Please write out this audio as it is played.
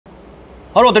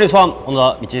ハローテニスファン、小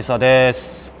野田道久で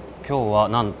す。今日は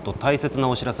なんと大切な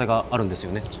お知らせがあるんです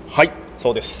よね。はい、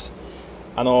そうです。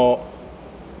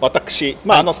私、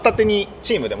スタテニ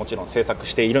チームでもちろん制作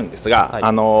しているんですが、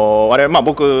我々、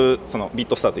僕そのビッ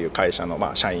トスターという会社の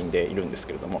社員でいるんです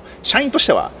けれども、社員とし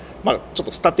てはちょっ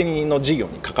とスタテニの事業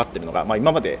にかかっているのが、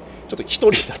今までちょっと一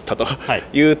人だったと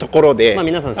いうところで、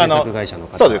皆さん制作会社の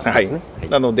方そうですね、はい。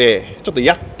なのでちょっと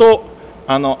やっと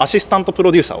アシスタントプ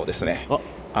ロデューサーをですね、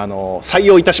採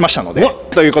用いたしましたので、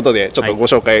ということでちょっとご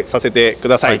紹介させてく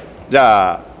ださい。じ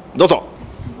ゃあどうぞ。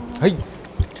はい。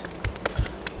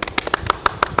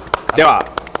では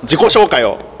自己紹介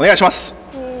をお願いします。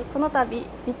この度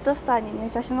ビットスターに入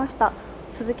社しました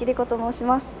鈴木理子と申し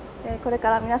ます。これか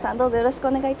ら皆さんどうぞよろしく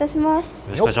お願いいたしま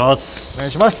す。よろしくお願いします。お願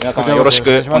いします。皆さんよろしく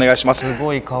お願いします。す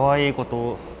ごい可愛いこと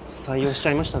を採用しち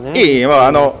ゃいましたね。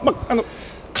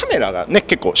カメラがね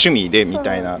結構趣味でみ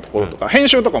たいなところとか、編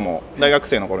集とかも大学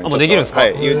生の頃にちょっとできるんですか、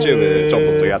YouTube でちょっ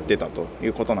とやってたとい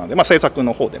うことなので、制作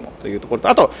の方でもというところと、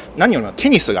あと何よりもテ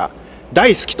ニスが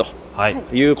大好きと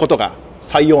いうことが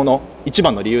採用の一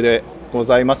番の理由でご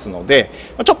ざいますので、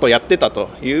ちょっとやってたと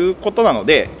いうことなの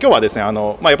で、今日はですねやっぱ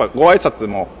ご挨拶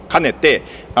も兼ねて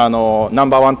ナン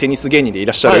バーワンテニス芸人でい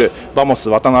らっしゃるバモス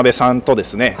渡辺さんとで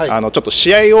すね、ちょっと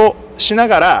試合をしな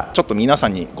がらちょっと皆さ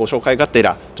んにご紹介がて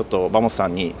らちょっとバモスさ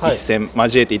んに一戦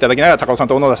交えていただきながら、高尾さん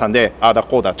と小野田さんでああだ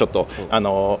こうだちょっと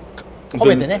褒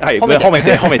めてね、はい、褒め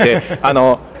て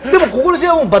でもここの試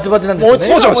合はもうバチバチなんです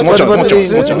よね。もちろ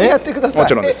んやってください。も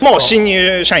ちろんです。もう新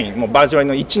入社員もバージョン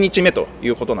の1日目とい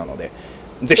うことなので、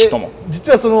ぜひとも。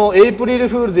実はそのエイプリル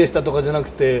フールでしたとかじゃな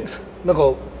くて、なんか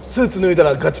スーツ脱いだ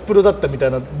らガチプロだったみた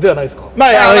いなではないですか。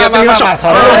やってみましょう。やって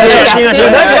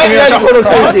みま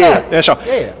しょう。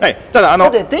はい。ただだ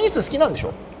ってテニス好きなんでし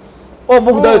ょ。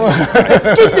僕大好き。好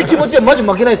きって気持ちはマジ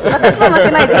負けないですよ。私も負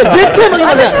けないです。絶対負け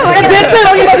ません。絶対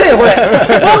負けませんよこれ。僕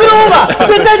の方が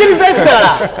絶対テニス大好きだか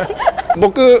ら。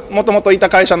僕もともといた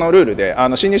会社のルールで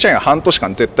新入社員は半年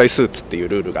間絶対スーツっていう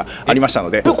ルールがありましたの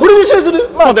で、これで試合する。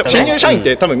新入社員っ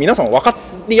て多分皆さんも分か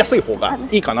りやすい方が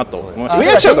いいかなと思います。テニ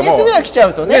スウェア着ちゃ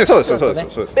うとね。そうですそうです。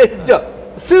じゃあ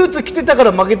スーツ着てたか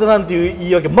ら負けたなんていう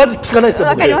言い訳マジ聞かないですよ。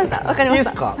わかりました。わかりまし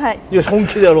た。いいですか。はい。よし本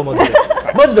気でやろうマジで。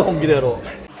マジで本気でやろう。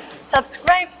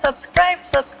Subscribe.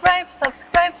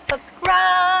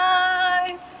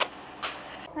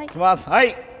 いきます。は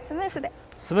い。スムースで。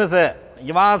スムース。い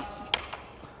きます。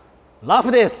ラ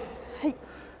フです。はい。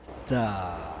じゃ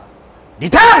あリ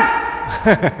ター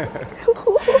ン。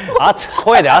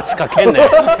声で圧かけんね。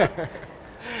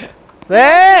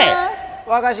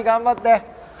和菓子頑張って。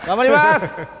頑張ります。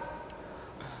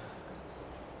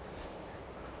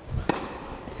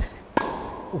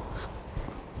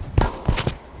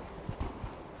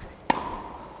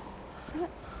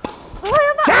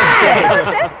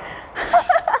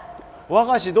和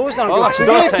菓子どうしたの？す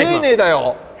げえ丁寧だ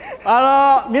よ。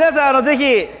皆さんぜひ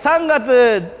3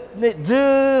月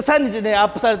13日ねアッ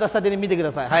プされたスタテに見てく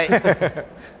ださい。はい。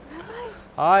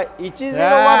はい、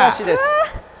1-0和菓子です。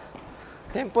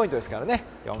10ポイントですからね、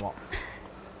今日も。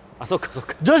あ、そっかそっ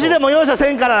か。女子でも容赦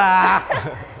せんからな。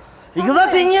行くぞ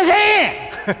新入社員。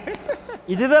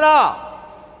1-0。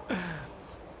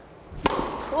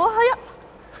お早っ。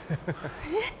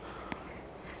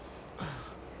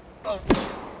あ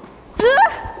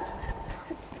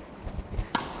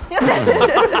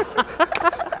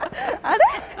れ？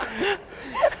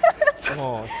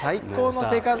もう最高の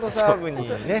セカンドサーブに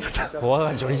ね。フォア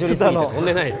がジョリジョリすぎて飛ん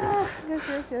でない。よし。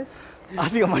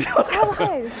足が回ります。サーブ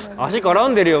早いですね。足絡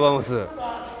んでるよバモス。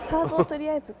サーブをとり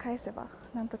あえず返せば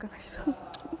なんとかなりそう。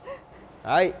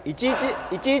はい、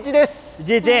1-1です。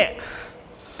1-1。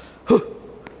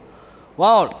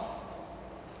ワンオール。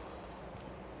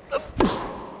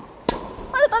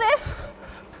マルトです。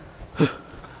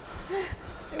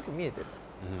よく見えてる。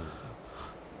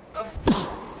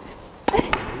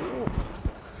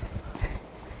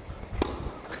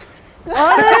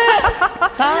あ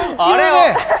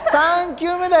れ3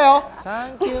球目だよ。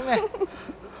3球目。あ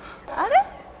れ？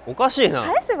おかしいな。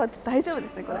返せば大丈夫で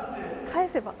すねこれ。返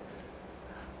せば。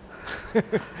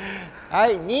は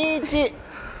い、2-1。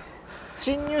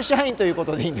新入社員というこ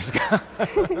とでいいんですか。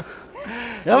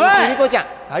やばい。リコちゃん。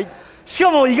はい。し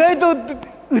かも意外と打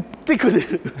ってくれ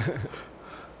る。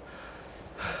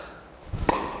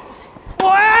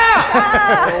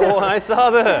おお、ナイスサ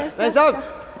ーブ。ナイスサーブ。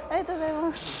ありがとうござい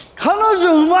ます。彼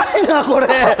女うまいなこれ。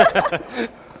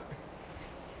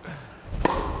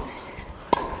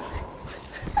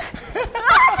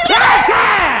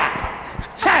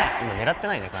今狙って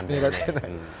ないね完全にね。狙ってない。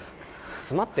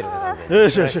詰まってるね完全に。よ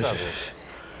しよしよし。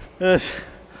よし。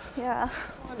いや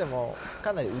でも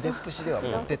かなり腕っぷしでは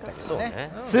持ってったけど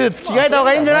ね。スーツ着替えた方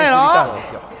がいいんじゃないの？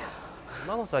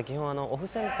マゴスは基本オフ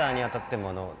センターに当たって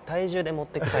も体重で持っ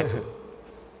ていくタイプ。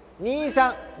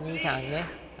23ね。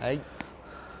はい。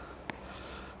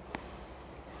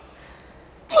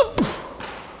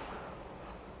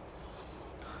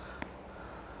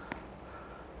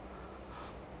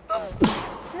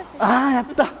ああ、やっ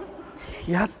た。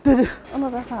やってる。小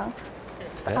野田さん、ち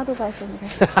ょっとアドバイスお願い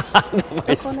します。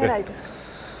どこ狙いですか？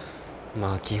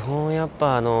まあ基本やっ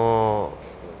ぱど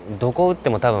こ打って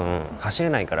も多分走れ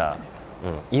ないから、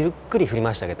ゆっくり振り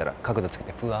回してあげたら角度つけ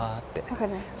てふわーって。わか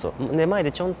りました。そうで前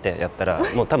でちょんってやったら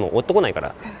もう多分追ってこないか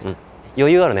ら、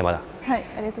余裕あるねまだ。はい、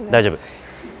ありがとうございます。大丈夫。よ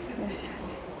しよし。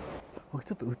僕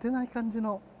ちょっと打てない感じ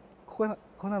のこ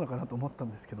こなのかなと思った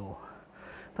んですけど、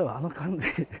多分あの感じ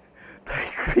体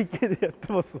育会系でやっ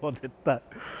てますもん絶対。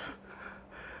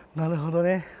なるほど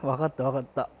ね、分かった分かっ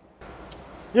た。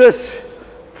よし、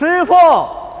2-4。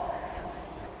ア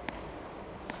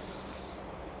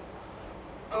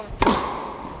ウ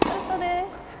トで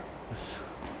す。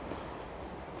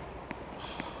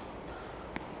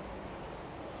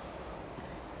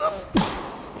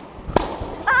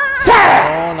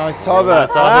ナイスサーブ。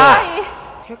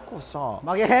結構さ、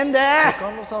負けへんで。セカ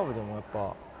ンドサーブでもやっ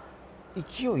ぱ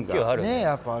勢いがね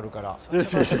やっぱあるから。よ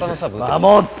しよし、セカンドサーブ多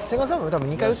分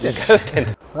2回打ってん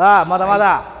ね。さあ、まだま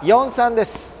だ。4-3で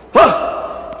す。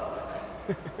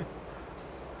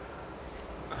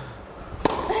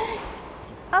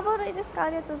あ、ボールいいですか？あ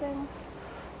りがとうございます。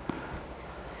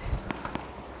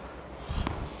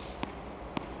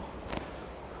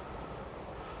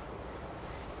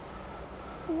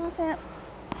すみません。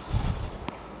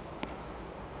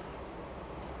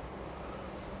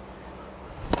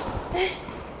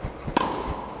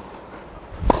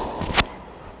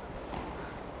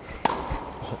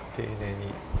丁寧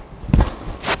に。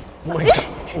前来た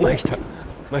前来た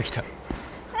前来た。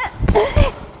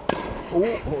お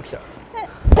お来た。や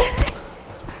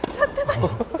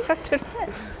ってる。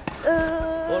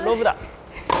おロブだ。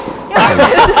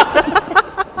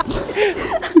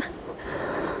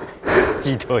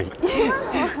ひどい。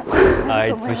あ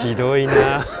いつひどい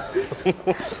な。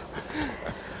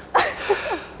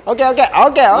オッケーオッケーオ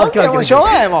ッケーオッケー、もうしょう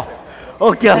がないもう。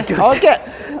オッケーオッケーオッケー。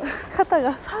肩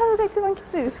がサーブが一番き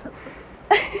ついです。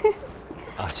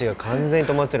足が完全に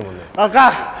止まってるもんね。あか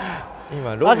ん。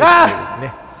今ロブって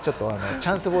ね、ちょっとチ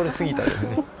ャンスボールすぎたよ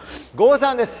ね。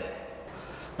5-3です。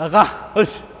あかん。よ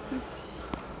し。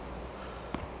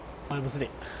5-3。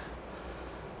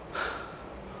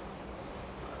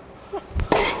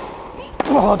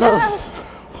あ、だ。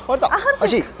あれだ。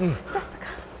足。ジャストか。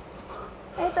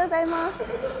ありがとうございます。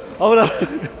危ない。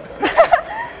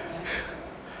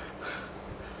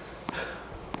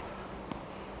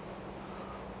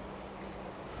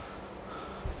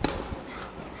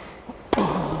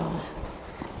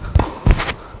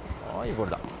いいボー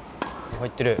ルだ。入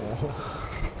ってる。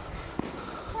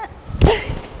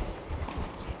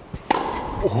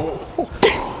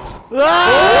うわ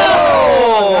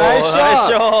ー、ナイス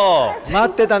ショー。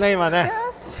待ってたね今ね。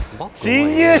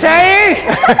新入社員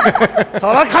そ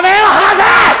の仮面を離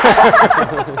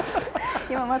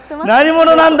せ。今待ってます。何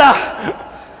者なんだ。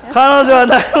彼女は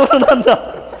何者なんだ。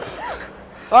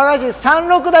若林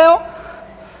3-6だよ。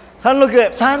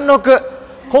3-6。3-6。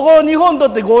ここ2本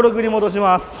取って5-6に戻し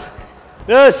ます。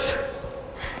よし。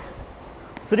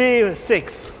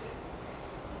3-6。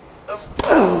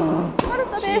マル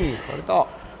タです。これと。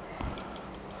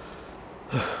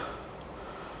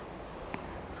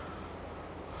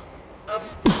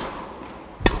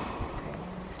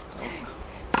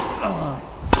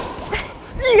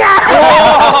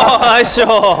ナイスショ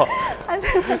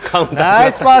ー。ナ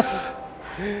イスパス。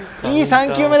いい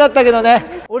3球目だったけど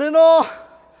ね。俺の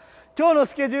今日の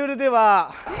スケジュールで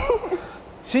は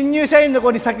新入社員の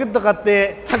子にサクッと勝っ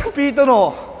てサクピーと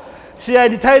の試合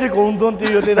に体力温存って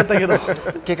いう予定だったけど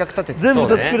計画立てて全部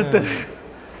と作るって、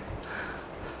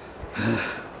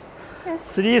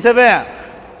3-7。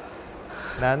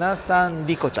7-3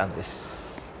リコちゃんで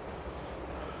す。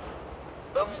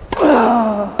ジ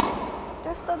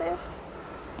ャストです。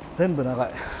全部長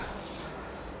い。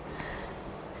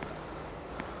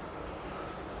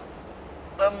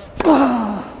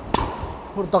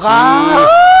これとか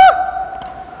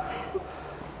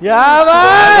や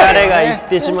ばい。流れがいっ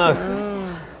てしまう。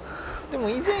でも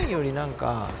以前よりなん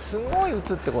かすごい打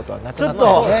つってことはなくなったち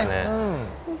ょっとね。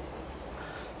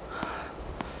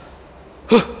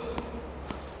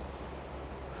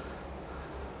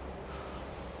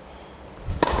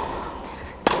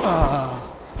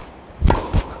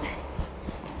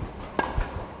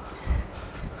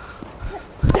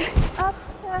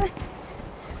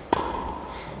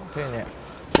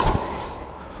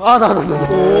あだだだ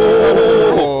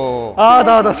あ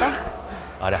だだだ。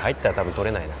あれ入ったら多分取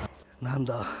れないな。なん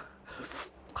だ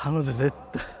彼女絶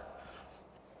対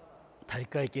大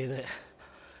会系で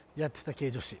やってた系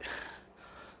女子、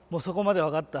もうそこまで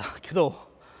分かったけど、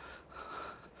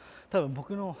多分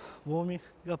僕のウォーミン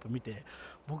グアップ見て、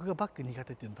僕がバック苦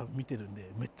手っていうの多分見てるん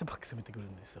で、めっちゃバック攻めてくる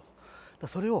んですよ。だ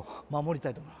それを守りた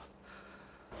いと思います。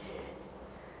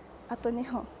あと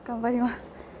2本頑張ります。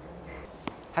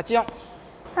84。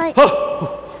はい。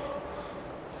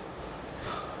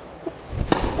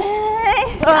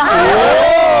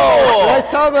ナイ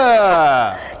スサーブ。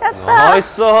ナイ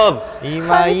スサーブ。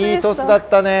今いいトスだっ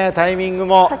たね。タイミング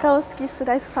も。高尾式ス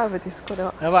ライスサーブです。これ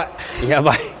は。やばい。や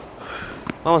ばい。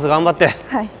マモス頑張って。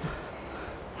はい。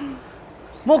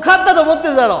もう勝ったと思って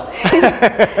るだろ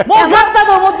う。もう勝った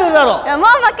と思ってるだろう。いやもう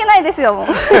負けないですよもう。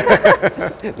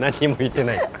何も言って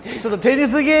ない。ちょっとテ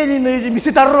ニス芸人の意地見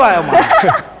せたるわよお前。さ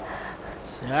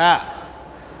あ。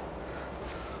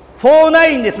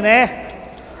49です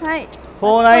ね。はい。49。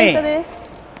ポイントです。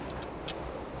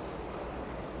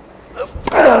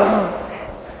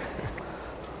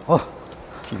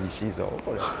厳しいぞ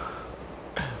これ。イ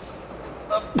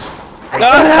エーイ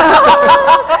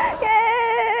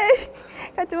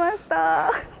勝ちました。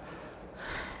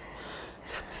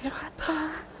よかった。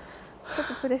ちょっ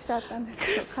とプレッシャーあったんですけ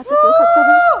ど、勝ててよかった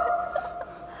で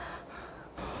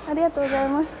す。ありがとうござい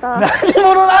ました。何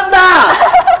者なんだ。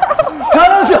彼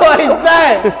女は一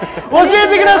体教え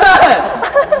てください。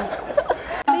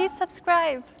Please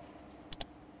subscribe.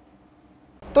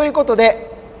 ということ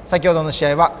で先ほどの試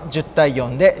合は10対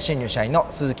4で新入社員の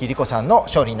鈴木莉子さんの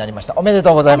勝利になりました。おめで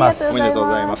とうございます。おめでとう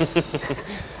ございます。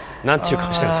なんちゅう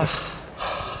顔してるんですか。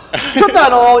ちょっ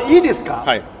といいですか。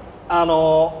はい。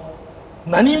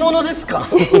何者ですか。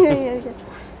いやいやいや。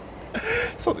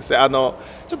そうですね。ちょ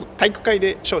っと体育会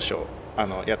で少々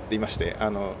やっていまして、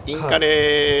インカ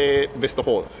レベスト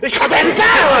4。勝てるか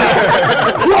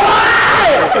おい。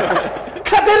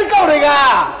勝てるか俺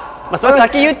が。まあそれ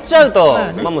先言っちゃうと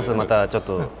マモスまたちょっ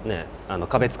とね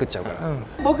壁作っちゃうから。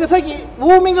僕最近ウ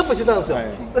ォーミングアップしてたんですよ。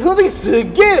その時す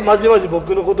っげえまじまじ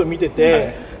僕のこと見て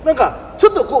て、なんかち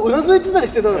ょっとこううなずいてたり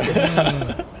してたんですよ。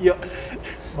いや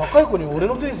若い子に俺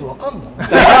のテニスわかんのみ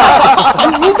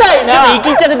たいな。言い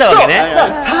切っちゃってたわけね。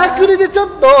サークルでちょっ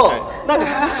となんか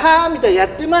ははみたいなや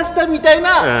ってましたみたい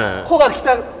な子が来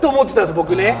たと思ってたんです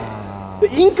僕ね。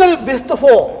インカレベスト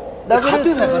4。ダブル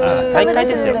ス大会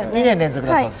ですよ。2年連続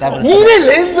だそうです。2年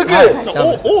連続。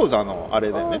王座のあ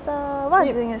れでね。王座は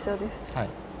準優勝です。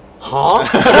は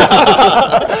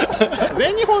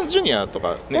全日本ジュニアと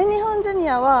か、ね、全日本ジュニ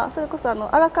アはそれこそ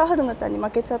荒川春菜ちゃんに負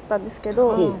けちゃったんですけ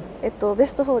ど、ベ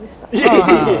スト4でした。すごいじ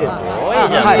ゃん。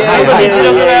実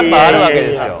力がやっぱあるわけ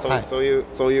ですよ。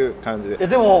そういう感じで。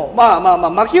でもま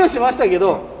あ負けはしましたけ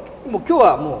ど、もう今日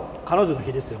はもう彼女の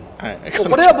日ですよ。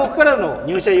これは僕からの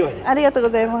入社祝いです。ありがとうご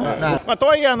ざいます。まあと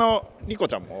はいえ莉子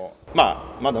ちゃんもま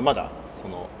だまだ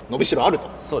伸びしろあると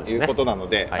いうことなの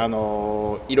で、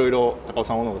いろいろ高尾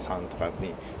さん、小野田さんとか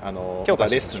にまた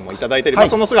レッスンもいただいたり、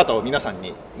その姿を皆さん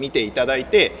に見ていただい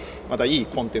て、またいい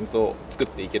コンテンツを作っ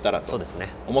ていけたらと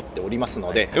思っております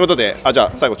ので、ということでじゃ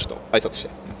あ最後ちょっと挨拶して。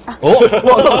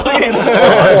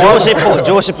上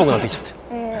司っぽくなってきちゃって。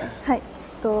はい。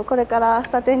これからス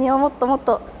タテニをもっともっ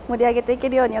と盛り上げていけ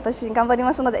るように私頑張り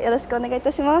ますのでよろしくお願いい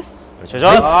たします。よろしくお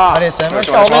願いします。ありがとうございまし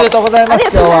た。おめでとうございます。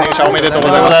今日は入社おめでとうご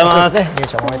ざいます。入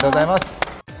社おめでとうございます。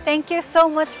Thank you so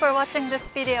much for watching this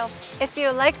video. If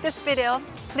you like this video,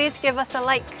 please give us a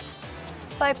like.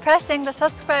 By pressing the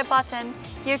subscribe button,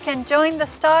 you can join the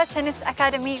Star Tennis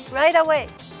Academy right away.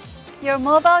 Your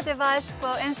mobile device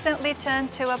will instantly turn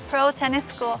to a pro tennis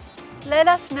school. Let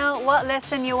us know what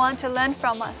lesson you want to learn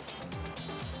from us.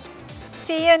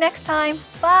 See you next time.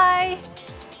 Bye!